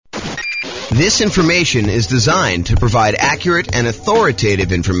This information is designed to provide accurate and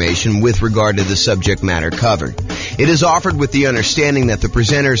authoritative information with regard to the subject matter covered. It is offered with the understanding that the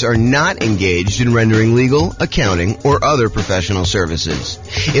presenters are not engaged in rendering legal, accounting, or other professional services.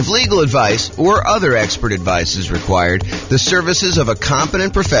 If legal advice or other expert advice is required, the services of a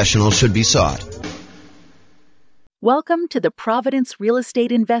competent professional should be sought. Welcome to the Providence Real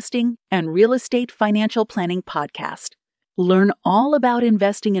Estate Investing and Real Estate Financial Planning Podcast. Learn all about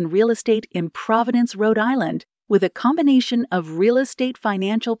investing in real estate in Providence, Rhode Island, with a combination of real estate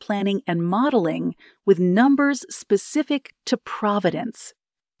financial planning and modeling with numbers specific to Providence,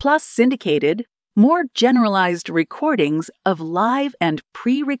 plus syndicated, more generalized recordings of live and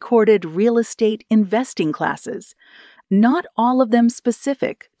pre-recorded real estate investing classes, not all of them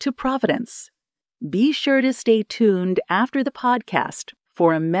specific to Providence. Be sure to stay tuned after the podcast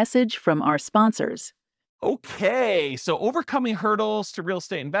for a message from our sponsors. Okay, so overcoming hurdles to real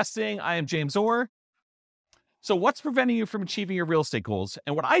estate investing. I am James Orr. So what's preventing you from achieving your real estate goals?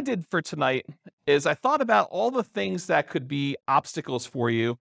 And what I did for tonight is I thought about all the things that could be obstacles for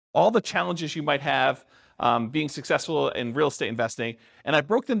you, all the challenges you might have being successful in real estate investing, and I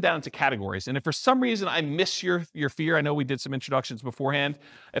broke them down into categories. And if for some reason I miss your fear, I know we did some introductions beforehand.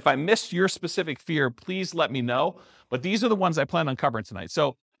 If I missed your specific fear, please let me know. But these are the ones I plan on covering tonight.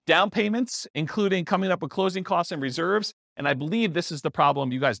 So down payments, including coming up with closing costs and reserves. And I believe this is the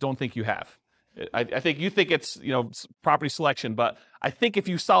problem you guys don't think you have. I think you think it's, property selection, but I think if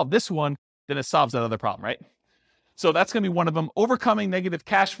you solve this one, then it solves that other problem, right? So that's going to be one of them. Overcoming negative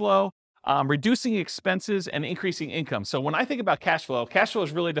cash flow, reducing expenses, and increasing income. So when I think about cash flow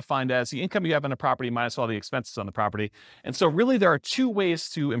is really defined as the income you have on a property minus all the expenses on the property. And so really there are two ways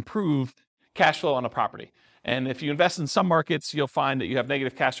to improve cash flow on a property. And if you invest in some markets, you'll find that you have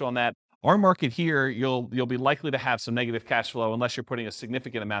negative cash flow on that. Our market here, you'll be likely to have some negative cash flow unless you're putting a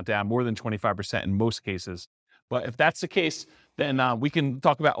significant amount down, more than 25% in most cases. But if that's the case, then we can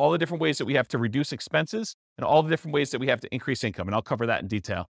talk about all the different ways that we have to reduce expenses and all the different ways that we have to increase income. And I'll cover that in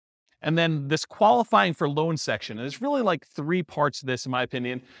detail. And then this qualifying for loan section, and there's really like three parts to this, in my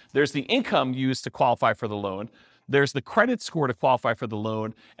opinion. There's the income used to qualify for the loan. There's the credit score to qualify for the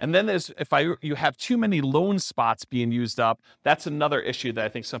loan. And then there's, you have too many loan spots being used up, that's another issue that I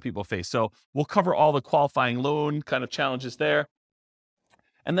think some people face. So we'll cover all the qualifying loan kind of challenges there.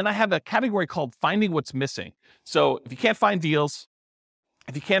 And then I have a category called finding what's missing. So if you can't find deals,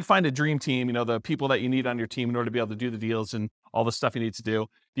 if you can't find a dream team, the people that you need on your team in order to be able to do the deals and all the stuff you need to do,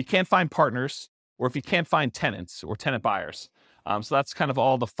 if you can't find partners, or if you can't find tenants or tenant buyers. So that's kind of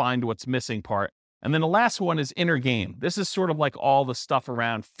all the find what's missing part. And then the last one is inner game. This is sort of like all the stuff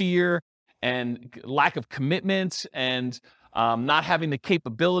around fear and lack of commitment and not having the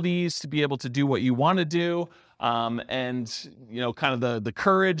capabilities to be able to do what you want to do, and kind of the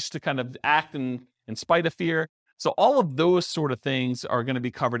courage to kind of act in spite of fear. So all of those sort of things are going to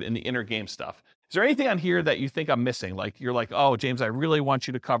be covered in the inner game stuff. Is there anything on here that you think I'm missing? Like you're like, oh, James, I really want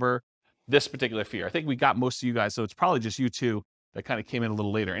you to cover this particular fear. I think we got most of you guys, so it's probably just you two that kind of came in a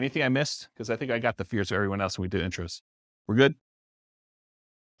little later. Anything I missed? Because I think I got the fears of everyone else when we did intros. We're good?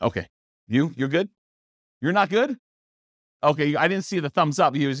 Okay. You're good? You're not good? Okay, I didn't see the thumbs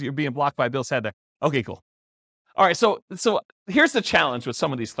up. You're being blocked by Bill's head there. Okay, cool. All right, so here's the challenge with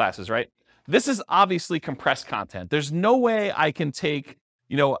some of these classes, right? This is obviously compressed content. There's no way I can take,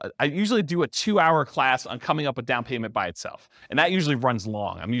 I usually do a 2-hour class on coming up with down payment by itself. And that usually runs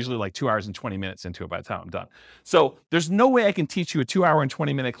long. I'm usually like 2 hours and 20 minutes into it by the time I'm done. So there's no way I can teach you a 2-hour and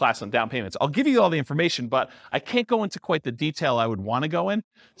 20-minute class on down payments. I'll give you all the information, but I can't go into quite the detail I would want to go in.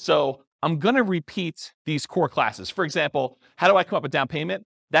 So I'm going to repeat these core classes. For example, how do I come up with down payment?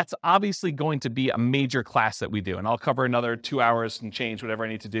 That's obviously going to be a major class that we do. And I'll cover another 2 hours and change whatever I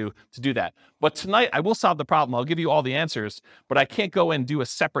need to do that. But tonight I will solve the problem. I'll give you all the answers, but I can't go and do a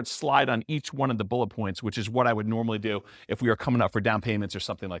separate slide on each one of the bullet points, which is what I would normally do if we were coming up for down payments or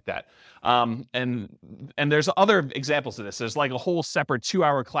something like that. And there's other examples of this. There's like a whole separate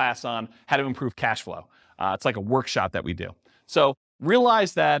 2-hour class on how to improve cash flow. It's like a workshop that we do. So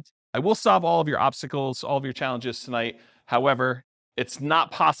realize that I will solve all of your obstacles, all of your challenges tonight. However, it's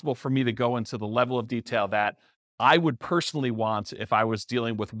not possible for me to go into the level of detail that I would personally want if I was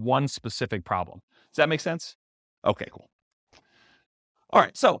dealing with one specific problem. Does that make sense? Okay, cool. All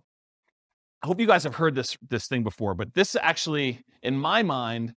right, so I hope you guys have heard this thing before, but this actually, in my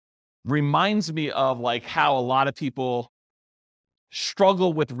mind, reminds me of like how a lot of people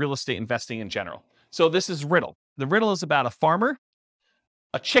struggle with real estate investing in general. So this is riddle. The riddle is about a farmer,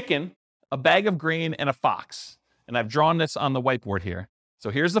 a chicken, a bag of grain, and a fox. And I've drawn this on the whiteboard here. So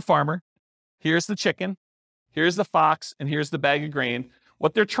here's the farmer, here's the chicken, here's the fox, and here's the bag of grain.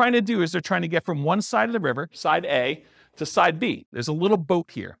 What they're trying to do is they're trying to get from one side of the river, side A, to side B. There's a little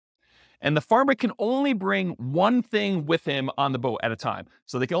boat here. And the farmer can only bring one thing with him on the boat at a time.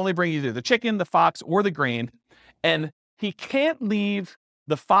 So they can only bring either the chicken, the fox, or the grain. And he can't leave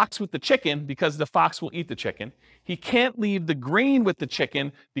the fox with the chicken because the fox will eat the chicken. He can't leave the grain with the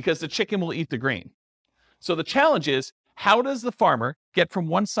chicken because the chicken will eat the grain. So the challenge is, how does the farmer get from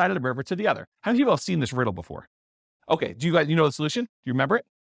one side of the river to the other? How many people have seen this riddle before? Okay, do you guys, know the solution? Do you remember it?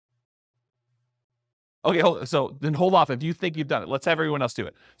 Okay, hold off if you think you've done it. Let's have everyone else do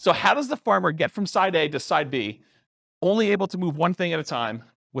it. So how does the farmer get from side A to side B, only able to move one thing at a time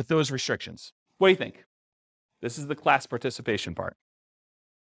with those restrictions? What do you think? This is the class participation part.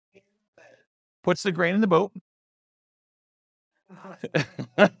 Puts the grain in the boat.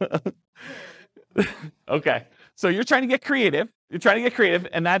 Okay, so you're trying to get creative.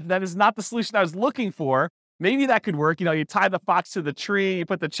 And that is not the solution I was looking for. Maybe that could work. You tie the fox to the tree, you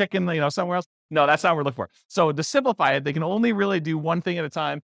put the chicken, somewhere else. No, that's not what we're looking for. So to simplify it, they can only really do one thing at a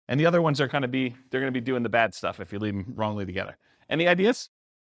time, and the other ones are they're going to be doing the bad stuff if you leave them wrongly together. Any ideas?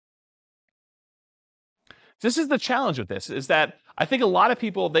 This is the challenge with this, is that I think a lot of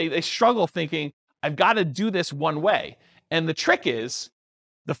people, they struggle thinking, I've got to do this one way. And the trick is,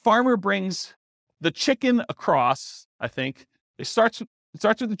 the farmer brings the chicken across, I think. It starts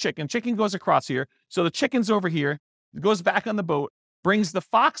with the chicken. Chicken goes across here. So the chicken's over here, goes back on the boat, brings the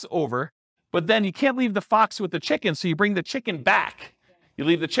fox over, but then you can't leave the fox with the chicken, so you bring the chicken back. You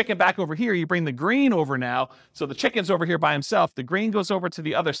leave the chicken back over here, you bring the grain over now, so the chicken's over here by himself. The grain goes over to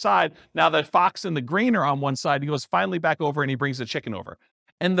the other side. Now the fox and the grain are on one side. He goes finally back over and he brings the chicken over.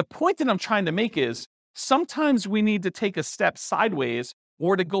 And the point that I'm trying to make is, sometimes we need to take a step sideways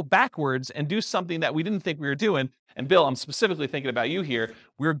or to go backwards and do something that we didn't think we were doing. And Bill, I'm specifically thinking about you here.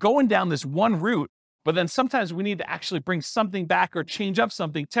 We're going down this one route, but then sometimes we need to actually bring something back or change up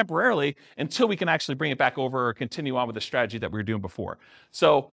something temporarily until we can actually bring it back over or continue on with the strategy that we were doing before.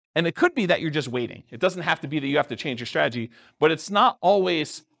 So, and it could be that you're just waiting. It doesn't have to be that you have to change your strategy, but it's not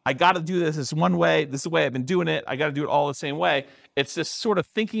always, I got to do this one way. This is the way I've been doing it. I got to do it all the same way. It's just sort of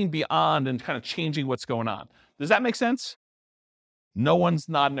thinking beyond and kind of changing what's going on. Does that make sense? No one's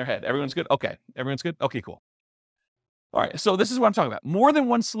nodding their head. Everyone's good? Okay. Everyone's good? Okay, cool. All right, so this is what I'm talking about. More than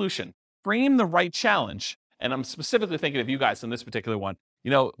one solution. Frame the right challenge. And I'm specifically thinking of you guys on this particular one.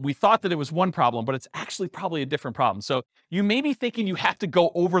 We thought that it was one problem, but it's actually probably a different problem. So you may be thinking you have to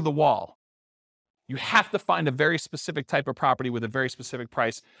go over the wall. You have to find a very specific type of property with a very specific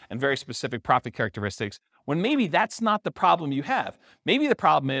price and very specific profit characteristics, when maybe that's not the problem you have. Maybe the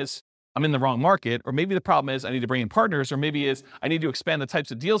problem is, I'm in the wrong market, or maybe the problem is I need to bring in partners, or maybe is I need to expand the types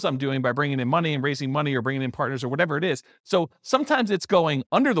of deals I'm doing by bringing in money and raising money or bringing in partners or whatever it is. So sometimes it's going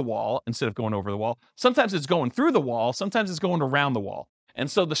under the wall instead of going over the wall. Sometimes it's going through the wall. Sometimes it's going around the wall. And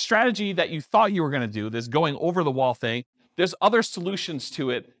so the strategy that you thought you were going to do, this going over the wall thing, there's other solutions to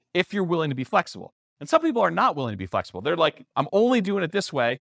it if you're willing to be flexible. And some people are not willing to be flexible. They're like, I'm only doing it this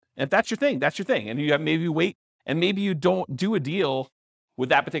way. And if that's your thing, that's your thing. And you have maybe wait, and maybe you don't do a deal with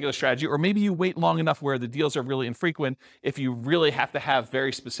that particular strategy, or maybe you wait long enough where the deals are really infrequent if you really have to have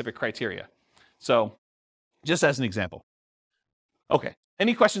very specific criteria. So just as an example. Okay,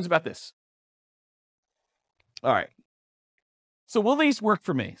 any questions about this? All right. So will these work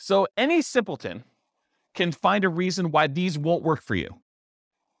for me? So any simpleton can find a reason why these won't work for you.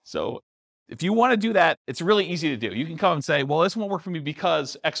 So if you want to do that, it's really easy to do. You can come and say, well, this won't work for me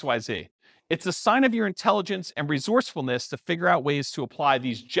because X, Y, Z. It's a sign of your intelligence and resourcefulness to figure out ways to apply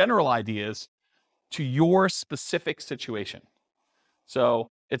these general ideas to your specific situation. So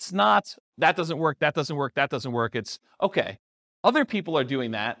it's not, that doesn't work, that doesn't work, that doesn't work. It's, okay, other people are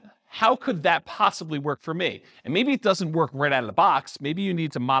doing that. How could that possibly work for me? And maybe it doesn't work right out of the box. Maybe you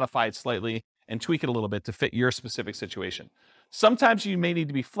need to modify it slightly and tweak it a little bit to fit your specific situation. Sometimes you may need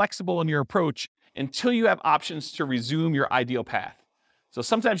to be flexible in your approach until you have options to resume your ideal path. So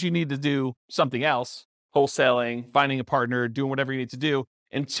sometimes you need to do something else, wholesaling, finding a partner, doing whatever you need to do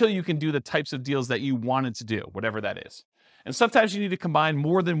until you can do the types of deals that you wanted to do, whatever that is. And sometimes you need to combine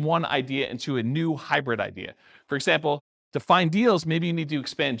more than one idea into a new hybrid idea. For example, to find deals, maybe you need to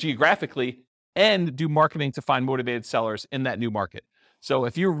expand geographically and do marketing to find motivated sellers in that new market. So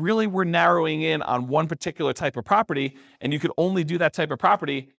if you really were narrowing in on one particular type of property and you could only do that type of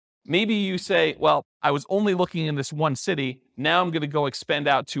property, maybe you say, well, I was only looking in this one city. Now I'm going to go expand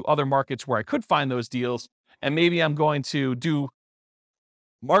out to other markets where I could find those deals. And maybe I'm going to do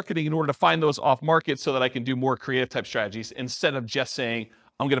marketing in order to find those off market so that I can do more creative type strategies instead of just saying,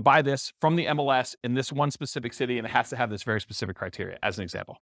 I'm going to buy this from the MLS in this one specific city and it has to have this very specific criteria, as an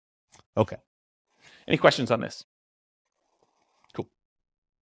example. Okay. Any questions on this? Cool.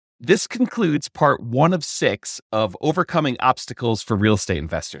 This concludes part 1 of 6 of Overcoming Obstacles for Real Estate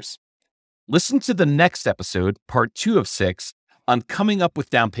Investors. Listen to the next episode, part 2 of 6, on coming up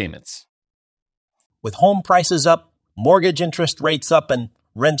with down payments. With home prices up, mortgage interest rates up, and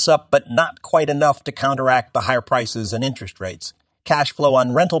rents up, but not quite enough to counteract the higher prices and interest rates, cash flow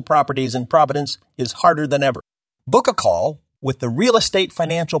on rental properties in Providence is harder than ever. Book a call with the Real Estate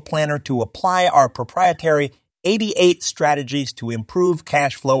Financial Planner to apply our proprietary 88 strategies to improve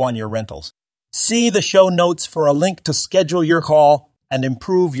cash flow on your rentals. See the show notes for a link to schedule your call and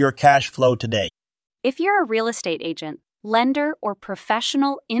improve your cash flow today. If you're a real estate agent, lender, or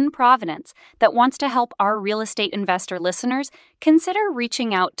professional in Providence that wants to help our real estate investor listeners, consider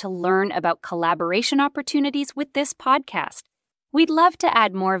reaching out to learn about collaboration opportunities with this podcast. We'd love to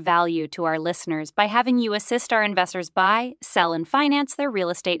add more value to our listeners by having you assist our investors buy, sell, and finance their real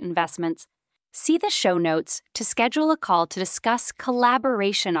estate investments. See the show notes to schedule a call to discuss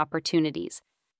collaboration opportunities.